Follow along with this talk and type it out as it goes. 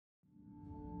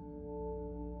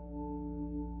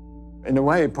In a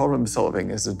way, problem solving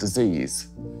is a disease.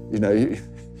 You know,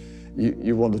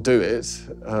 you want to do it,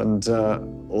 and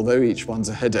although each one's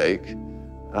a headache,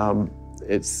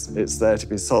 it's there to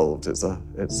be solved. It's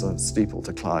a steeple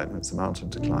to climb. It's a mountain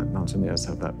to climb. Mountaineers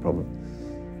have that problem,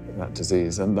 that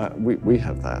disease, and we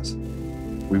have that.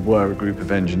 We were a group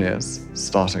of engineers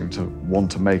starting to want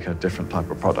to make a different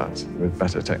type of product with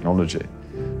better technology,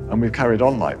 and we've carried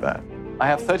on like that. I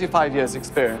have 35 years'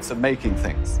 experience of making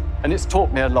things, and it's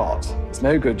taught me a lot. It's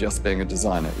no good just being a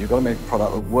designer. You've got to make a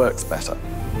product that works better.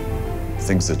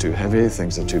 Things are too heavy,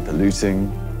 things are too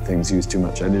polluting, things use too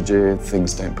much energy,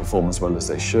 things don't perform as well as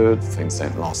they should, things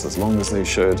don't last as long as they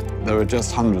should. There are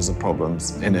just hundreds of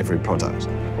problems in every product.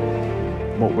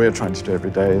 What we're trying to do every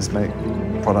day is make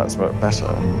products work better.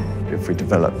 And if we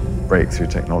develop breakthrough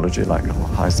technology like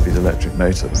high-speed electric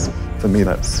motors, for me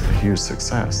that's a huge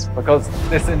success. Because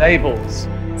this enables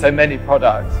so many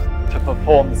products to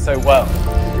perform so well.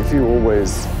 If you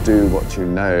always do what you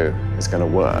know is going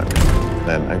to work,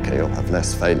 then okay, you'll have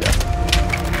less failure.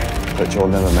 But you'll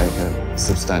never make a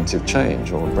substantive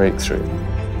change or a breakthrough.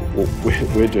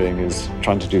 What we're doing is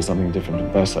trying to do something different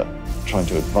and better, trying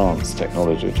to advance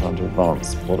technology, trying to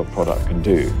advance what a product can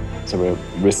do. So we're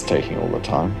risk-taking all the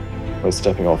time. We're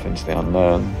stepping off into the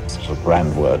unknown, sort of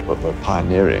grand word, but we're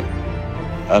pioneering.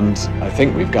 And I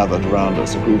think we've gathered around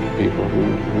us a group of people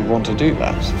who want to do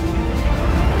that.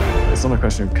 It's not a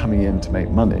question of coming in to make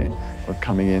money, or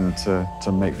coming in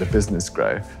to make the business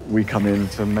grow. We come in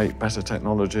to make better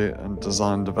technology and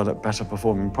design and develop better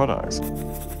performing products.